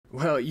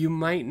Well, you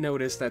might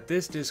notice that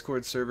this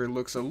Discord server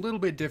looks a little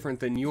bit different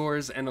than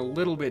yours and a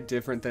little bit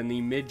different than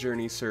the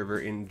Midjourney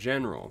server in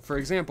general. For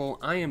example,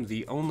 I am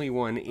the only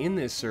one in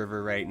this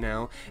server right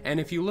now, and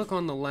if you look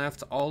on the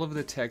left, all of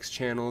the text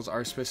channels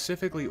are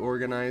specifically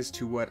organized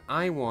to what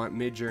I want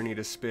Midjourney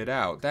to spit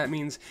out. That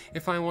means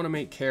if I want to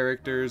make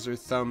characters or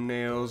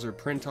thumbnails or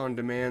print on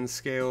demand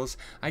scales,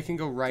 I can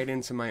go right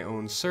into my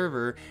own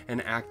server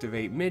and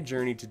activate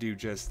Midjourney to do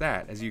just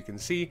that. As you can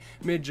see,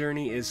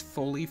 Midjourney is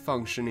fully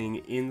functioning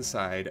inside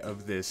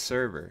of this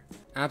server.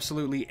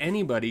 Absolutely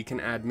anybody can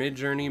add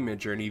Midjourney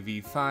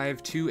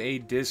V5 to a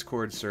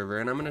Discord server,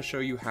 and I'm going to show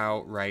you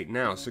how right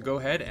now. So go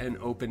ahead and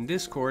open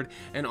Discord,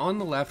 and on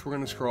the left we're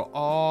going to scroll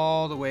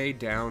all the way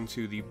down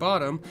to the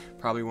bottom.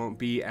 Probably won't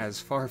be as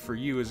far for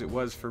you as it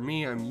was for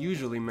me. I'm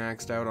usually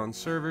maxed out on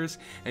servers,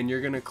 and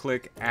you're going to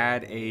click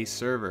add a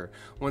server.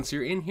 Once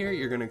you're in here,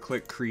 you're going to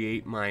click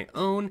create my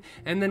own,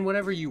 and then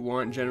whatever you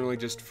want, generally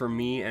just for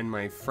me and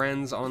my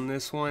friends on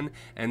this one,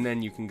 and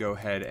then you can go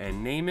ahead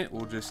and name it.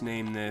 We'll just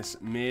name this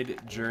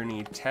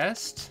Midjourney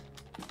Test.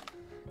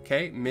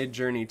 Okay,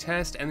 Midjourney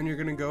Test, and then you're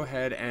going to go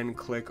ahead and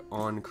click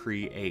on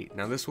create.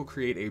 Now this will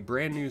create a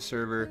brand new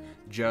server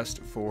just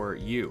for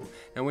you.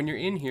 Now when you're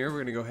in here,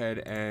 we're going to go ahead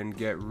and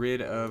get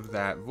rid of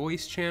that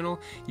voice channel.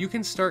 You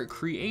can start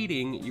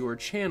creating your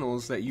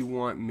channels that you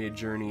want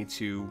Midjourney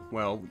to,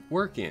 well,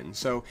 work in.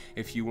 So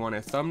if you want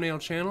a thumbnail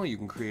channel, you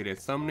can create a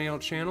thumbnail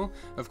channel.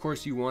 Of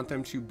course, you want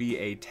them to be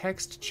a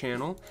text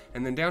channel,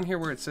 and then down here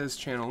where it says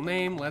channel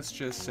name, let's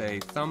just say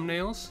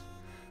thumbnails.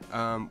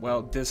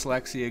 Well,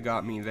 dyslexia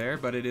got me there,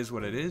 but it is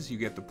what it is. You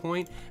get the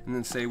point. And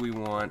then say we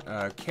want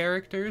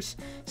characters.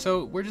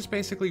 So we're just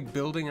basically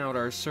building out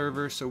our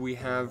server so we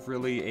have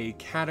really a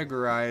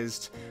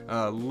categorized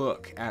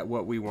look at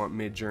what we want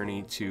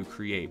Midjourney to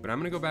create. But I'm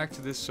going to go back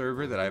to this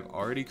server that I've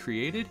already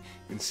created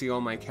and see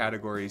all my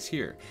categories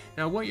here.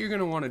 Now what you're going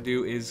to want to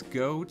do is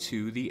go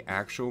to the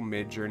actual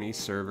Midjourney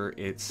server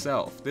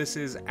itself. This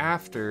is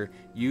after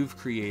you've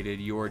created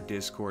your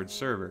Discord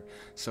server.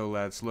 So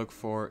let's look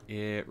for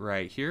it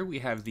right here. We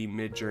have the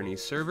Midjourney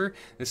server.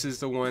 This is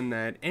the one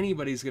that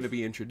anybody's going to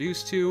be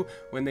introduced to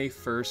when they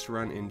first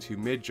run into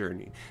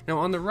Midjourney. Now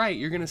on the right,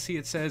 you're going to see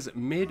it says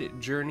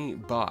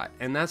Midjourney Bot,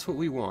 and that's what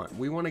we want.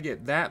 We want to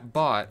get that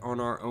bot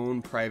on our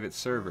own private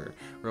server.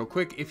 Real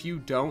quick, if you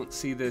don't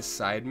see this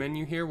side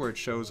menu here where it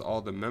shows all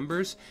the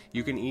members,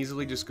 you can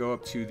easily just go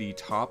up to the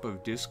top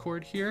of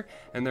Discord here,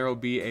 and there will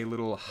be a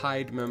little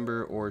hide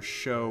member or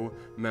show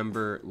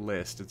member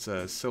list. It's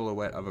a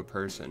silhouette of a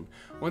person.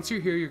 Once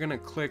you're here, you're going to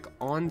click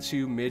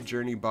onto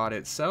Midjourney Bot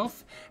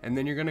itself, and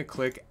then you're going to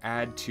click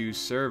add to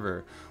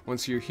server.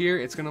 Once you're here,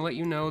 it's going to let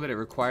you know that it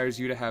requires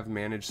you to have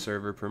managed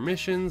server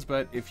permissions,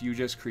 but if you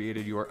just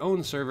created your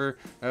own server,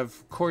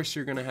 of course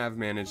you're going to have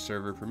managed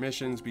server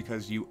permissions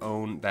because you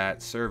own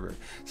that server.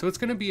 So it's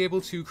going to be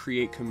able to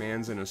create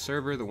commands in a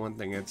server. The one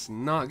thing it's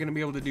not going to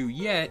be able to do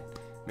yet,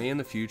 may in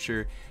the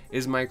future,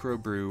 is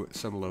microbrew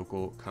some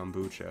local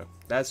kombucha.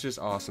 That's just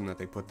awesome that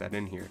they put that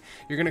in here.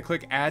 You're going to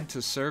click add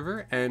to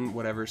server, and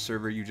whatever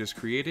server you just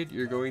created,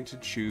 you're going to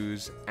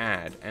choose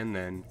add and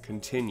then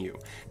continue.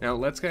 Now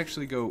let's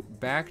actually go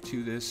back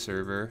to this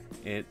server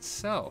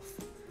itself.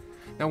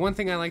 Now one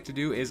thing I like to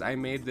do is I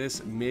made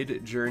this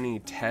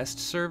Midjourney test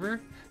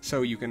server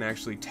so you can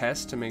actually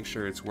test to make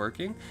sure it's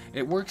working.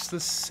 It works the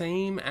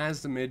same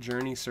as the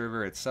Midjourney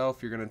server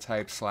itself. You're going to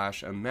type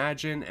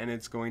 /imagine and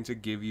it's going to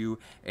give you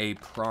a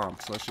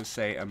prompt. So let's just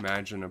say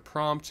imagine a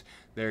prompt.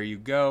 There you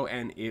go,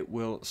 and it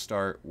will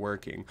start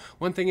working.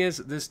 One thing is,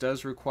 this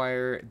does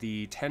require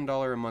the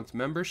 $10 a month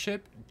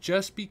membership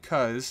just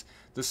because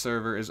the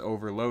server is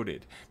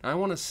overloaded. Now I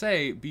want to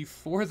say,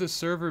 before the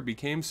server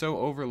became so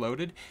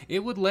overloaded,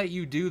 it would let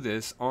you do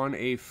this on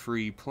a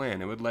free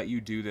plan. It would let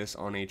you do this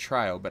on a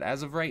trial, but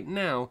as of right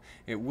now,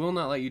 it will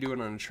not let you do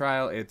it on a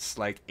trial. It's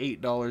like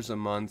 $8 a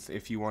month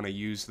if you want to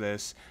use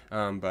this,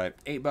 but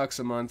 $8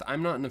 a month.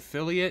 I'm not an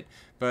affiliate,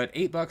 but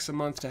 $8 a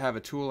month to have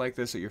a tool like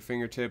this at your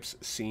fingertips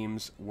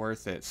seems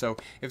worth it. So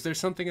if there's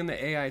something in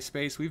the AI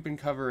space, we've been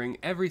covering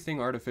everything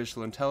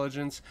artificial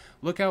intelligence.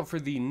 Look out for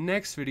the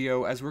next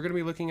video, as we're going to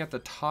be looking at the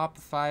top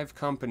 5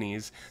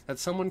 companies that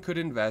someone could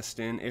invest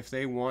in if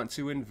they want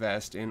to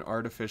invest in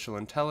artificial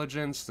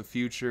intelligence, the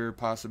future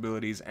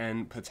possibilities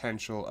and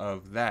potential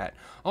of that.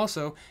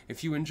 Also,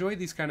 if you enjoy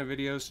these kind of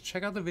videos,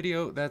 check out the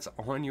video that's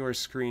on your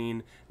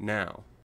screen now.